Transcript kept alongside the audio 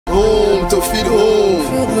to feed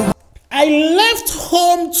home. I left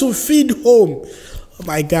home to feed home. Oh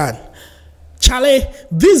my God. Charlie,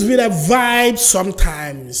 this be the vibe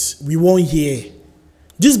sometimes we won't hear.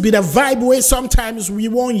 This be the vibe way sometimes we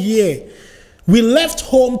won't hear. We left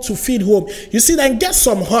home to feed home. You see, then get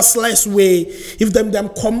some hustlers way. If them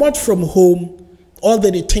come out from home, all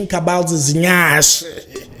that they think about is nyash.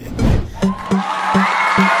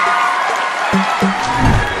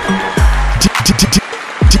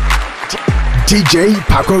 DJ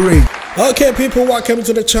Paco Rich. Okay, people, welcome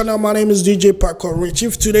to the channel. My name is DJ Paco Rich.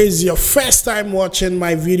 If today is your first time watching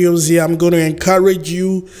my videos here, I'm going to encourage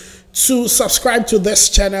you to subscribe to this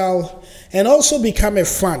channel and also become a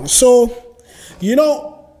fan. So, you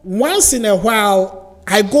know, once in a while,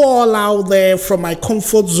 I go all out there from my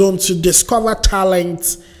comfort zone to discover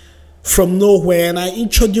talent from nowhere, and I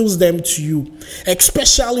introduce them to you,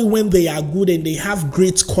 especially when they are good and they have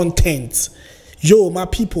great content. Yo, my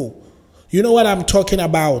people, you know what I'm talking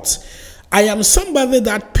about. I am somebody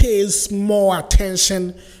that pays more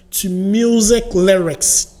attention to music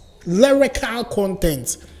lyrics, lyrical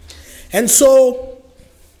content. And so,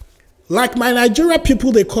 like my Nigeria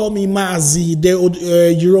people, they call me Mazi.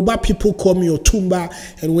 The Yoruba people call me Otumba.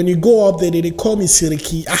 And when you go up there, they call me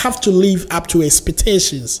Siriki. I have to live up to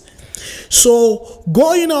expectations. So,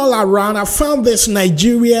 going all around, I found this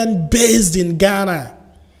Nigerian based in Ghana.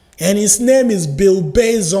 And his name is Bill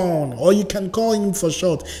Bazon, or you can call him for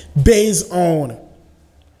short, Bazon.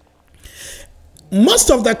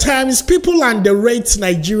 Most of the times, people underrate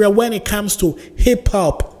Nigeria when it comes to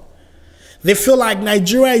hip-hop. They feel like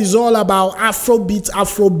Nigeria is all about Afrobeat.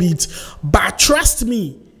 But trust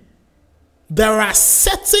me, there are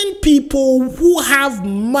certain people who have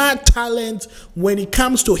mad talent when it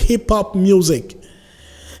comes to hip-hop music.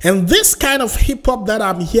 And this kind of hip-hop that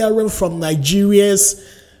I'm hearing from Nigeria's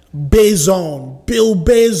Bazon, Bill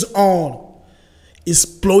Bazon, is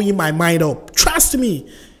blowing my mind up. Trust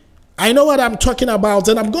me, I know what I'm talking about,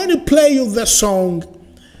 and I'm going to play you the song,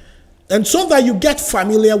 and so that you get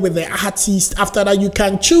familiar with the artist. After that, you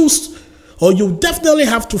can choose, or you definitely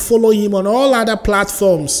have to follow him on all other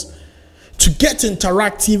platforms to get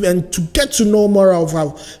interactive and to get to know more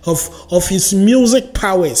of his music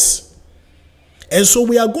powers. And so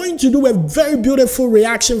we are going to do a very beautiful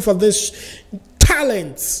reaction for this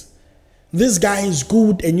talent. This guy is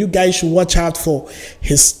good, and you guys should watch out for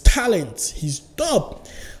his talent. He's dope.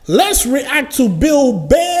 Let's react to Bill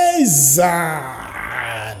Bazon.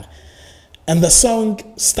 And the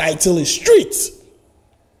song's title is Street.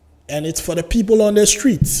 And it's for the people on the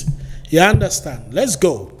streets. You understand? Let's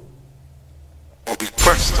go. I'll be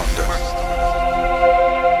first on that.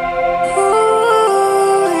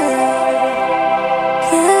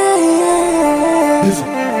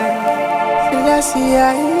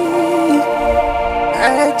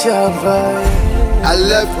 I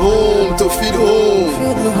left home to feed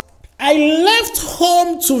home. I left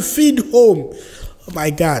home to feed home. Oh my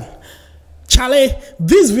God. Charlie,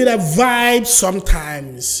 this be the vibe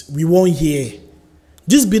sometimes we won't hear.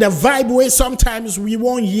 This be the vibe way sometimes we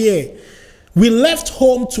won't hear. We left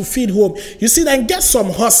home to feed home. You see, then get some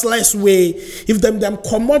hustlers way. If them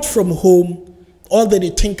come out from home, all that they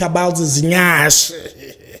think about is nyash.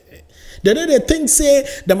 They think, say,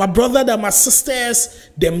 that my brother, that my sisters,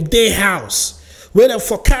 them day house. Where they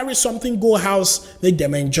for carry something, go house, make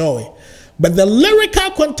them enjoy. But the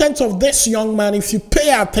lyrical content of this young man, if you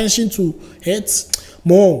pay attention to it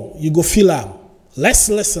more, you go feel am. Let's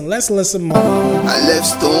listen more. I left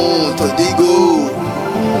stone to dig gold.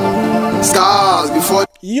 Scars before.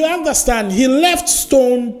 You understand? He left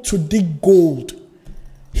stone to dig gold.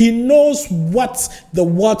 He knows what the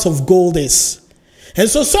worth of gold is. And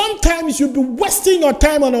so sometimes you'll be wasting your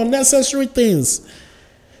time on unnecessary things.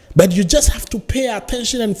 But you just have to pay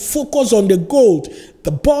attention and focus on the gold,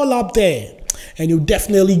 the ball up there. And you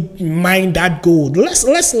definitely mine that gold. Let's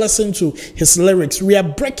listen to his lyrics. We are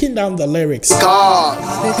breaking down the lyrics. Stars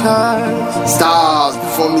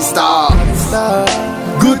before me stars.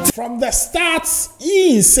 Good. From the starts,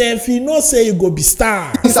 he himself, he know say you go be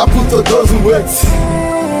star. Things I put to those who wait.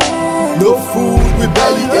 No food, we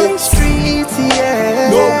barely ate.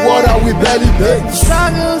 No water, we barely bathe.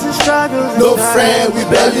 Struggles. No friend, we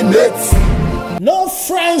barely met. No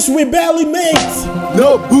friends, we barely made.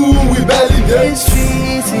 No boo, we barely date.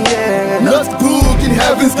 Not book in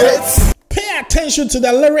heaven's gates. Pay attention to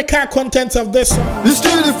the lyrical content of this song. The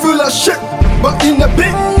street is full of shit, but in a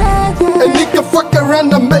bit. A nigga fuck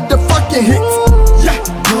around and make the fucking hit. Yeah,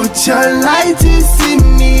 put your lighters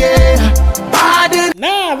in the air.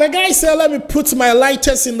 Now the guy said, let me put my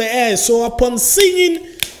lighters in the air. So upon singing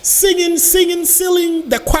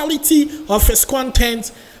the quality of his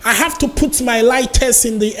content, I have to put my lighters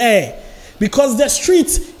in the air because the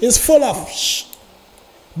street is full of shh.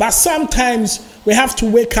 But sometimes we have to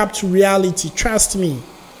wake up to reality. Trust me.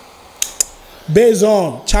 Based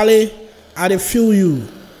on Charlie, I feel you.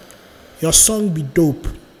 Your song be dope.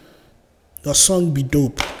 Your song be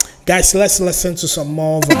dope. Guys, let's listen to some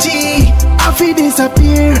more. I feel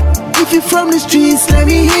disappear. If you're from the streets, let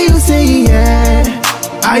me hear you say yeah.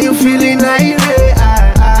 Are you feeling like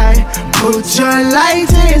I put your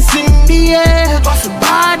lighters in the air.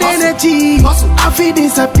 Bad energy, I feel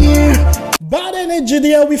disappear. Bad energy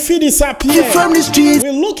there, we feel disappear. From the streets,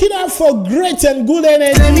 we're looking out for great and good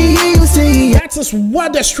energy. Let me hear you say yeah. That is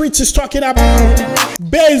what the street is talking about.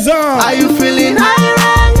 Based on. Are you feeling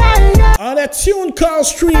on a tune called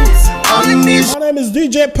Streets. My name is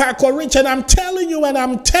DJ Paco Rich, and I'm telling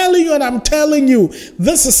you,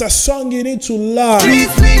 this is a song you need to love.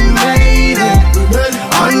 Streets we made it.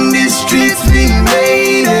 On the streets we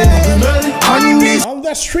made it. On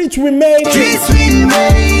the streets we made it. Streets we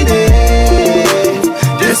made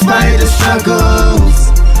it. Despite the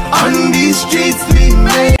struggles. On these streets we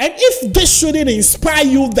made it. And if this shouldn't inspire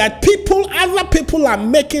you that other people are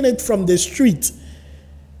making it from the street.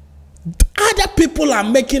 Other people are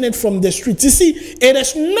making it from the street. You see, it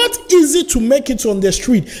is not easy to make it on the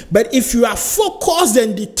street. But if you are focused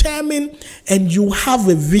and determined and you have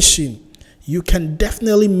a vision, you can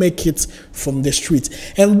definitely make it from the street.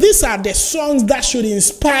 And these are the songs that should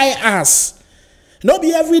inspire us. Not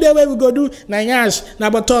be every day where we go do na nyash, na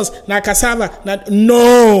botos, na cassava.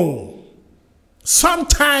 No.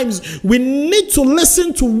 Sometimes we need to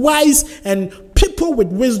listen to wise and people with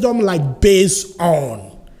wisdom like Based On.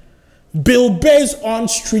 Based On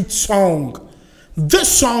street song. This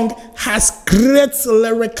song has great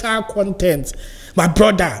lyrical content. My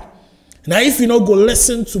brother, now if you don't go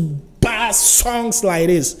listen to bad songs like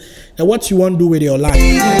this, then what you want to do with your life?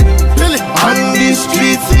 On these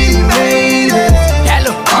streets we made it.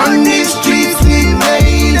 Hello. On these streets we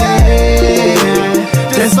made it.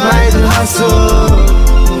 Despite the hustle,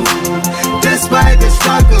 despite the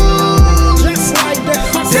struggle, just like the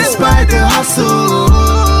hustle. Despite the hustle.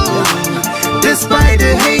 Despite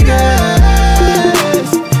the haters,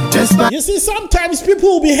 despite you see, sometimes people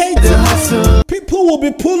will be hating. People will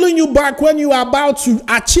be pulling you back when you are about to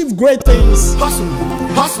achieve great things.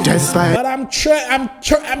 Hustle. But I'm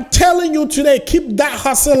telling you today, keep that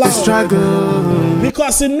hustle out. Struggle.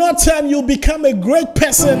 Because in no time you'll become a great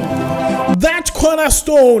person. That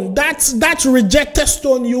cornerstone, that rejected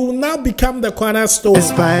stone, you will now become the cornerstone.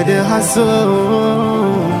 Despite the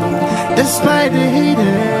hustle, despite the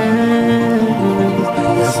haters.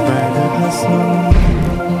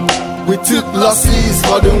 We took losses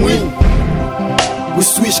for the win. We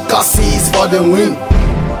switched classes for the win.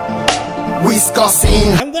 We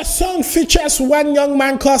scoring. And the song features one young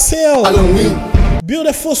man called Seal.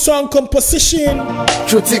 Beautiful song composition.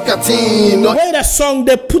 Where the song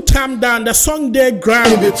they put him down, the song they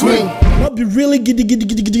grind. In between. Not be really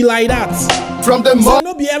giddy like that. From the so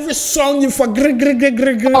not be every song you for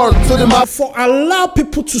for allow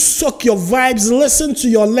people to suck your vibes, listen to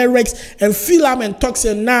your lyrics, and feel them and talk.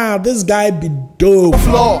 Say, nah, this guy be dope.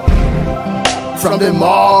 Floor. From the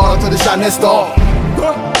mall to the Chanel store.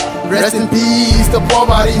 Rest in peace to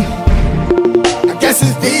poverty. I guess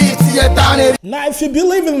it's deep. Now, if you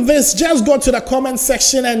believe in this, just go to the comment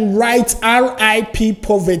section and write R.I.P.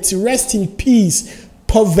 poverty. Rest in peace,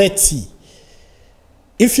 poverty.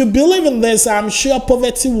 If you believe in this, I'm sure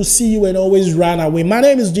poverty will see you and always run away. My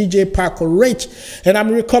name is DJ Paco Rich, and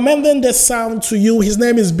I'm recommending this sound to you. His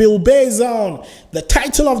name is Based On. The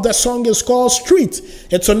title of the song is called Street.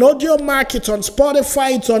 It's on Audio Mac, it's on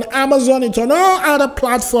Spotify, it's on Amazon, it's on all other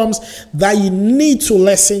platforms that you need to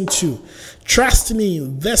listen to. Trust me,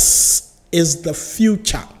 this is the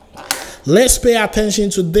future. Let's pay attention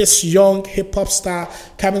to this young hip-hop star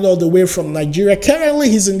coming all the way from Nigeria. Currently,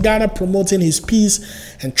 he's in Ghana promoting his piece.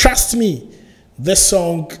 And trust me, this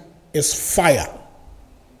song is fire.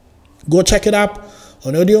 Go check it out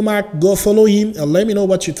on Audio Mac. Go follow him and let me know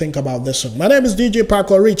what you think about this song. My name is DJ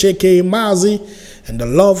Paco Rich, a.k.a. Mazi, and the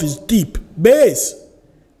love is deep. Bass,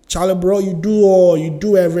 Charlie bro, you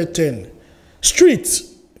do everything. Street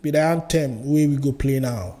be the anthem. Where we go play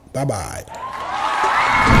now. Bye-bye.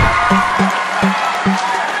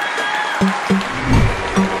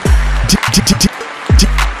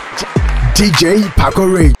 DJ Paco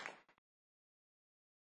Rich.